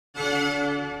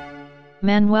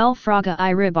Manuel Fraga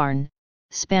Iribarne,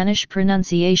 Spanish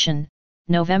pronunciation,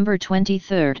 November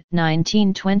 23,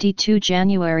 1922 –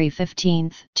 January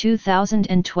 15,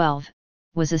 2012,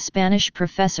 was a Spanish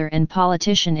professor and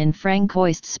politician in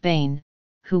Francoist Spain,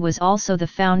 who was also the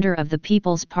founder of the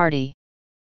People's Party.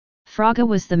 Fraga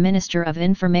was the Minister of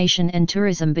Information and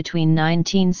Tourism between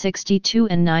 1962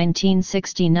 and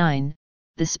 1969,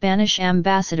 the Spanish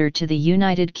ambassador to the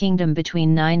United Kingdom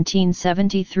between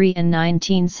 1973 and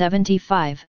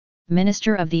 1975,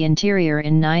 Minister of the Interior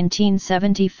in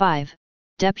 1975,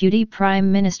 Deputy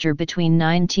Prime Minister between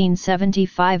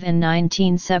 1975 and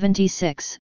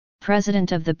 1976,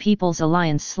 President of the People's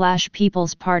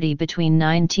Alliance/People's Party between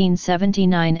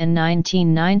 1979 and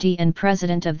 1990 and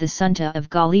President of the Xunta of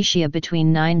Galicia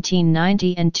between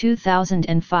 1990 and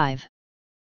 2005.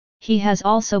 He has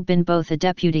also been both a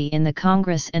deputy in the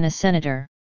Congress and a senator.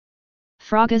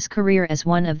 Fraga's career as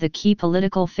one of the key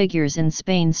political figures in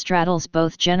Spain straddles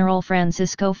both General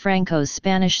Francisco Franco's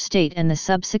Spanish state and the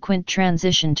subsequent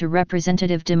transition to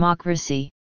representative democracy.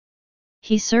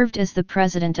 He served as the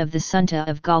president of the Xunta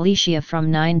of Galicia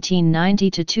from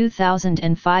 1990 to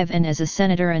 2005 and as a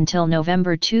senator until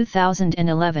November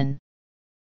 2011.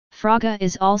 Fraga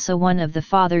is also one of the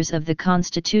fathers of the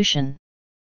Constitution.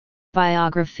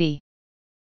 Biography.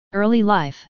 Early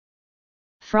life.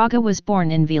 Fraga was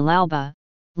born in Villalba,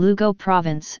 Lugo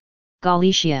Province,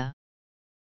 Galicia.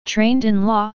 Trained in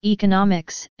law,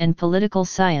 economics, and political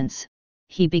science,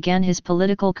 he began his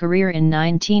political career in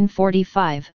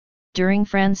 1945, during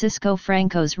Francisco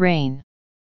Franco's reign.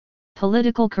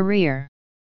 Political career.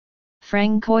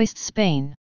 Francoist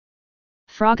Spain.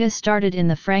 Fraga started in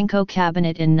the Franco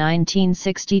cabinet in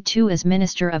 1962 as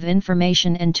Minister of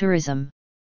Information and Tourism.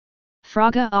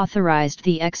 Fraga authorized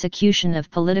the execution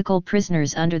of political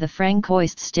prisoners under the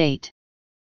Francoist state.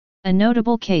 A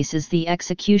notable case is the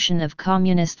execution of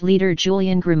communist leader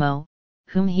Julian Grimaud,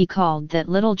 whom he called that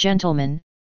little gentleman,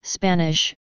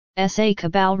 Spanish, ese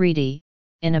cabalridi,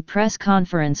 in a press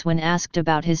conference when asked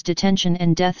about his detention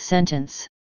and death sentence.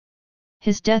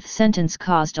 His death sentence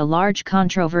caused a large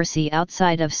controversy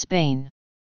outside of Spain.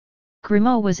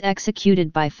 Grimaud was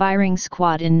executed by firing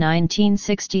squad in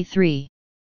 1963.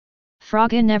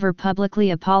 Fraga never publicly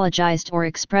apologized or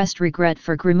expressed regret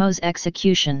for Grimaud's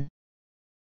execution.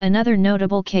 Another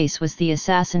notable case was the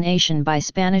assassination by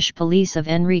Spanish police of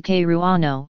Enrique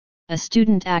Ruano, a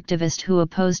student activist who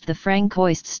opposed the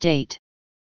Francoist state.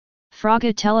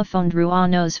 Fraga telephoned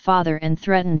Ruano's father and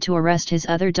threatened to arrest his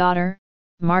other daughter,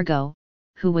 Margot,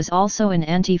 who was also an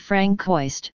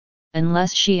anti-Francoist,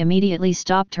 unless she immediately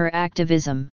stopped her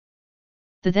activism.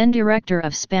 The then director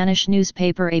of Spanish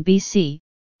newspaper ABC,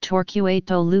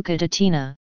 Torquato Luca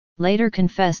Datina, later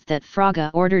confessed that Fraga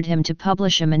ordered him to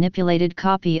publish a manipulated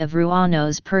copy of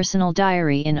Ruano's personal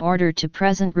diary in order to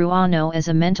present Ruano as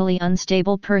a mentally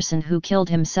unstable person who killed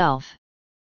himself.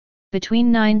 Between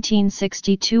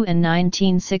 1962 and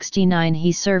 1969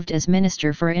 he served as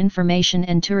Minister for Information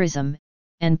and Tourism,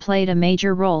 and played a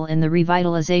major role in the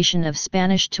revitalization of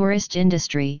Spanish tourist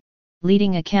industry,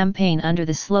 leading a campaign under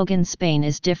the slogan "Spain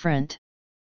is different."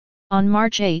 On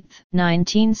March 8,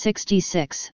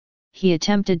 1966, he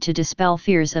attempted to dispel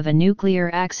fears of a nuclear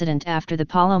accident after the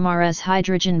Palomares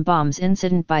hydrogen bombs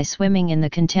incident by swimming in the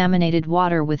contaminated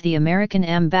water with the American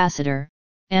ambassador,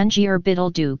 Angier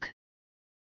Biddle-Duke.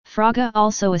 Fraga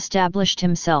also established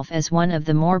himself as one of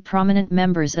the more prominent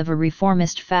members of a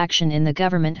reformist faction in the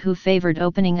government who favored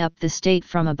opening up the state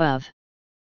from above.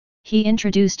 He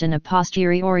introduced an a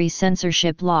posteriori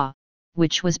censorship law,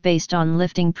 which was based on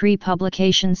lifting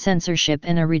pre-publication censorship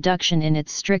and a reduction in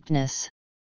its strictness.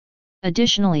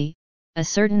 Additionally, a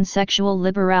certain sexual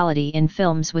liberality in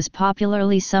films was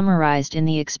popularly summarized in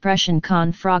the expression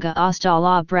 "con Fraga hasta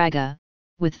la braga,"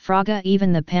 with Fraga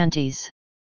even the panties.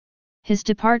 His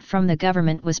depart from the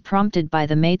government was prompted by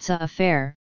the Maitza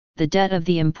affair. The debt of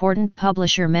the important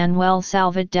publisher Manuel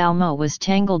Salvat Dalmo was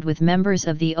tangled with members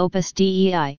of the Opus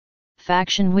Dei,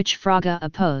 faction which Fraga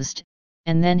opposed,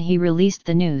 and then he released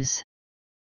the news.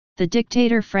 The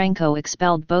dictator Franco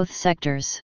expelled both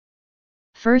sectors.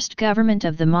 First government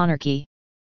of the monarchy.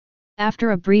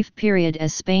 After a brief period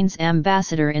as Spain's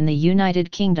ambassador in the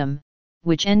United Kingdom,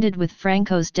 which ended with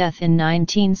Franco's death in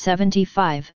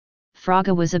 1975,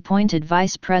 Fraga was appointed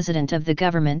Vice President of the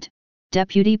government,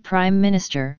 Deputy Prime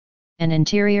Minister, and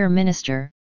Interior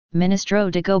Minister, Ministro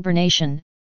de Gobernación,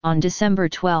 on December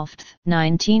 12,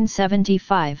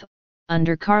 1975,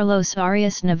 under Carlos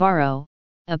Arias Navarro,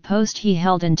 a post he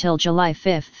held until July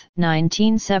 5,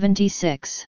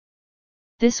 1976.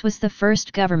 This was the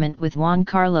first government with Juan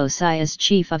Carlos I as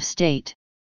Chief of State.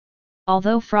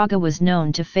 Although Fraga was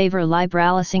known to favor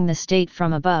liberalizing the state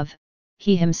from above,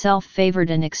 he himself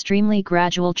favored an extremely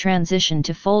gradual transition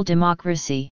to full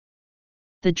democracy.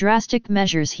 The drastic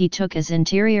measures he took as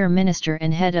interior minister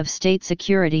and head of state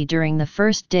security during the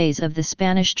first days of the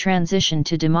Spanish transition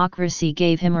to democracy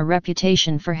gave him a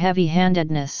reputation for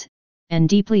heavy-handedness, and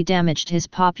deeply damaged his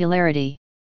popularity.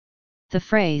 The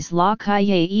phrase "La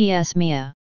calle es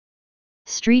mía,"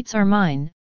 "streets are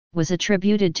mine," was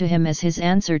attributed to him as his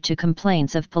answer to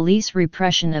complaints of police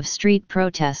repression of street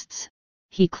protests.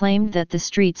 He claimed that the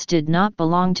streets did not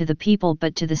belong to the people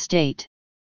but to the state.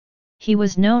 He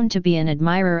was known to be an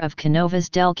admirer of Canovas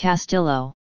del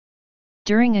Castillo.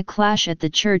 During a clash at the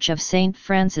Church of St.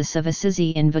 Francis of Assisi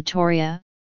in Vittoria,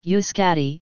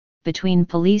 Euskadi, between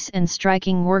police and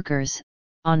striking workers,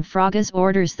 on Fraga's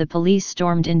orders the police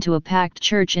stormed into a packed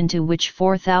church into which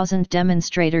 4,000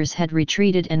 demonstrators had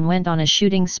retreated and went on a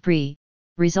shooting spree,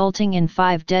 resulting in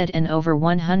 5 dead and over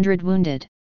 100 wounded.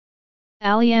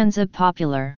 Alianza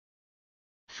Popular.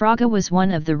 Fraga was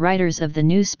one of the writers of the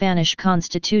new Spanish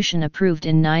Constitution approved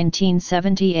in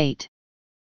 1978.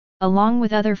 Along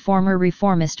with other former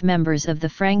reformist members of the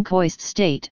Francoist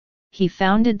state, he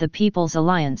founded the People's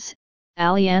Alliance,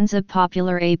 Alianza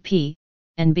Popular AP,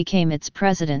 and became its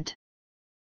president.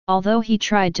 Although he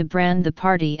tried to brand the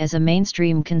party as a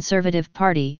mainstream conservative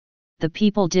party, the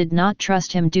people did not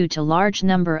trust him due to large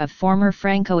number of former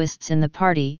Francoists in the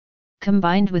party,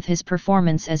 combined with his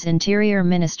performance as interior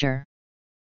minister.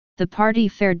 The party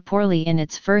fared poorly in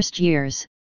its first years,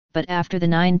 but after the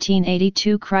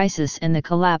 1982 crisis and the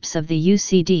collapse of the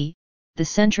UCD, the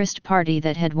centrist party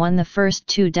that had won the first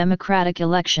 2 democratic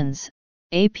elections,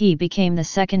 AP became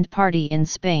the second party in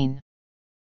Spain.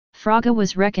 Fraga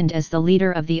was reckoned as the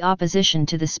leader of the opposition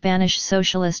to the Spanish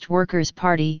Socialist Workers'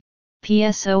 Party,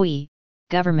 PSOE,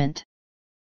 government.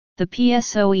 The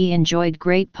PSOE enjoyed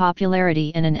great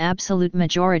popularity and an absolute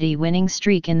majority winning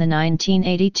streak in the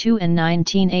 1982 and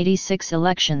 1986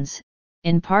 elections,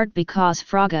 in part because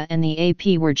Fraga and the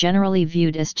AP were generally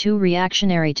viewed as too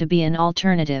reactionary to be an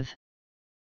alternative.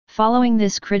 Following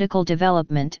this critical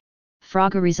development,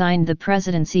 Fraga resigned the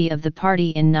presidency of the party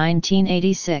in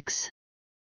 1986.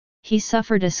 He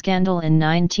suffered a scandal in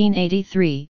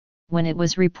 1983, when it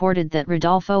was reported that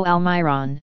Rodolfo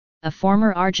Almirón, a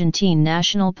former Argentine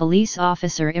national police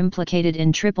officer implicated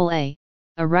in AAA,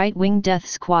 a right-wing death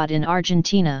squad in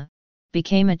Argentina,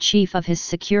 became a chief of his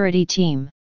security team.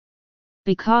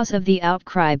 Because of the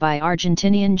outcry by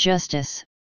Argentinian justice,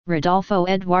 Rodolfo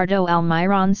Eduardo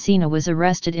Almirón Sena was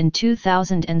arrested in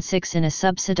 2006 in a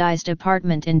subsidized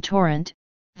apartment in Torrent,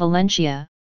 Valencia,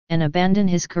 and abandoned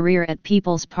his career at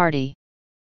People's Party.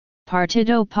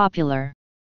 Partido Popular.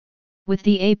 With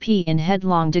the AP in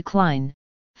headlong decline,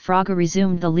 Fraga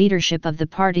resumed the leadership of the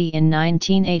party in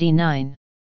 1989.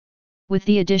 With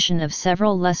the addition of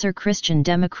several lesser Christian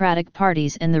democratic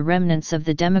parties and the remnants of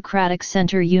the Democratic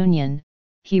Center Union,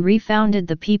 he refounded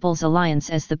the People's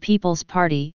Alliance as the People's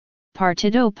Party,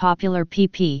 Partido Popular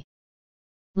PP.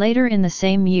 Later in the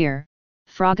same year,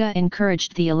 Fraga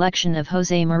encouraged the election of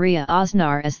José María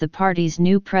Aznar as the party's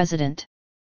new president.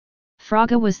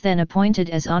 Fraga was then appointed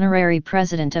as honorary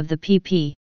president of the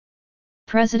PP.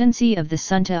 Presidency of the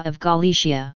Xunta of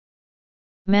Galicia.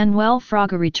 Manuel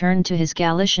Fraga returned to his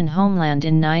Galician homeland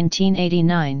in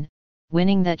 1989,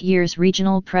 winning that year's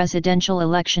regional presidential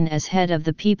election as head of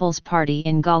the People's Party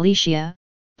in Galicia,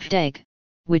 PDEG,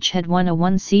 which had won a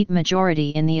 1-seat majority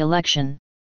in the election.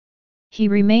 He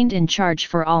remained in charge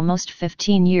for almost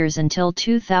 15 years until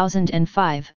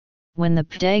 2005, when the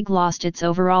PDEG lost its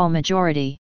overall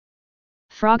majority.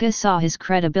 Fraga saw his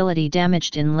credibility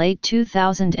damaged in late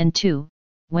 2002,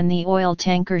 when the oil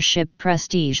tanker ship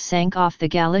Prestige sank off the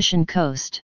Galician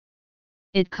coast.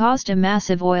 It caused a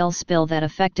massive oil spill that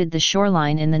affected the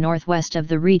shoreline in the northwest of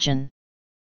the region.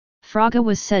 Fraga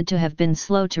was said to have been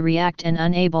slow to react and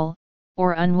unable,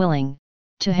 or unwilling,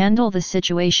 to handle the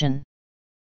situation.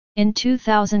 In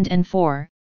 2004,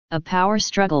 a power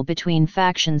struggle between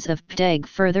factions of PDEG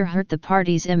further hurt the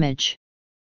party's image.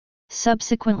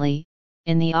 Subsequently,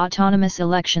 in the autonomous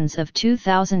elections of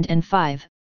 2005,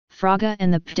 Fraga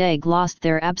and the PDEG lost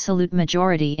their absolute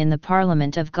majority in the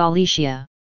Parliament of Galicia.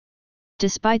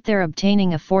 Despite their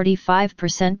obtaining a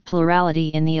 45% plurality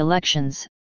in the elections,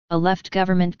 a left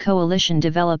government coalition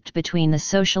developed between the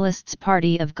Socialists'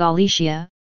 Party of Galicia,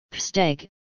 PSDEG,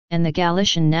 and the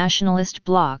Galician Nationalist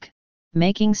Bloc,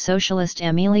 making socialist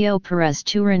Emilio Pérez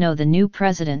Tourano the new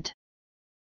president.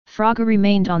 Fraga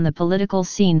remained on the political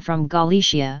scene from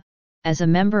Galicia, as a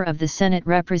member of the Senate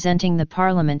representing the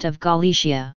Parliament of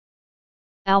Galicia.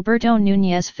 Alberto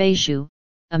Núñez Feixó,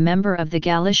 a member of the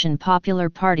Galician Popular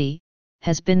Party,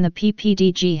 has been the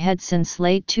PPDG head since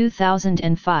late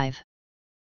 2005.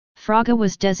 Fraga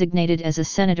was designated as a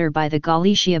senator by the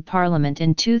Galicia Parliament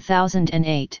in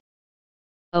 2008.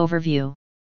 Overview.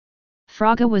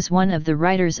 Fraga was one of the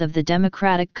writers of the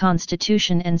democratic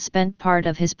constitution and spent part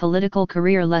of his political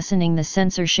career lessening the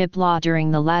censorship law during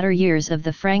the latter years of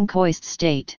the Francoist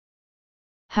state.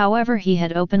 However, he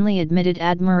had openly admitted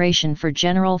admiration for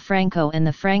General Franco and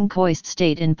the Francoist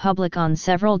state in public on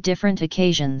several different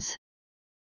occasions.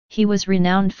 He was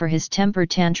renowned for his temper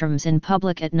tantrums in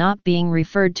public at not being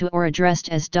referred to or addressed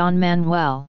as Don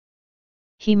Manuel.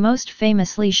 He most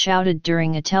famously shouted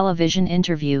during a television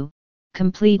interview,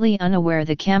 completely unaware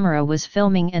the camera was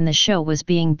filming and the show was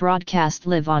being broadcast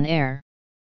live on air.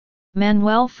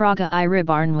 Manuel Fraga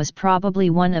Iribarne was probably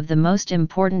one of the most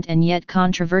important and yet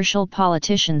controversial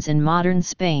politicians in modern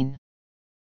Spain.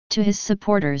 To his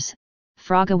supporters,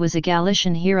 Fraga was a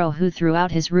Galician hero who throughout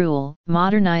his rule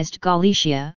modernized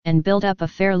Galicia and built up a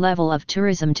fair level of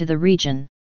tourism to the region.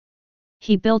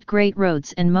 He built great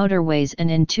roads and motorways, and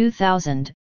in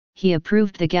 2000, he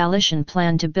approved the Galician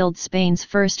plan to build Spain's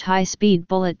first high-speed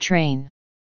bullet train.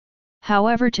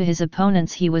 However, to his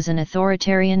opponents he was an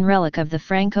authoritarian relic of the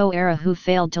Franco era who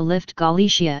failed to lift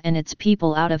Galicia and its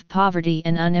people out of poverty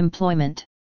and unemployment.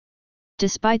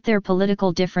 Despite their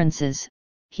political differences,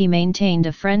 he maintained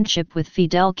a friendship with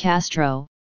Fidel Castro,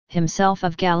 himself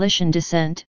of Galician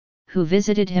descent, who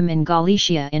visited him in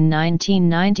Galicia in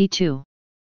 1992.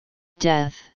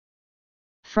 Death.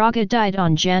 Fraga died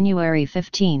on January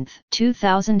 15,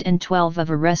 2012 of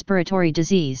a respiratory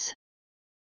disease.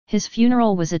 His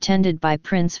funeral was attended by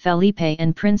Prince Felipe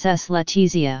and Princess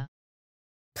Letizia.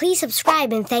 Please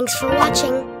subscribe and thanks for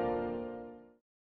watching.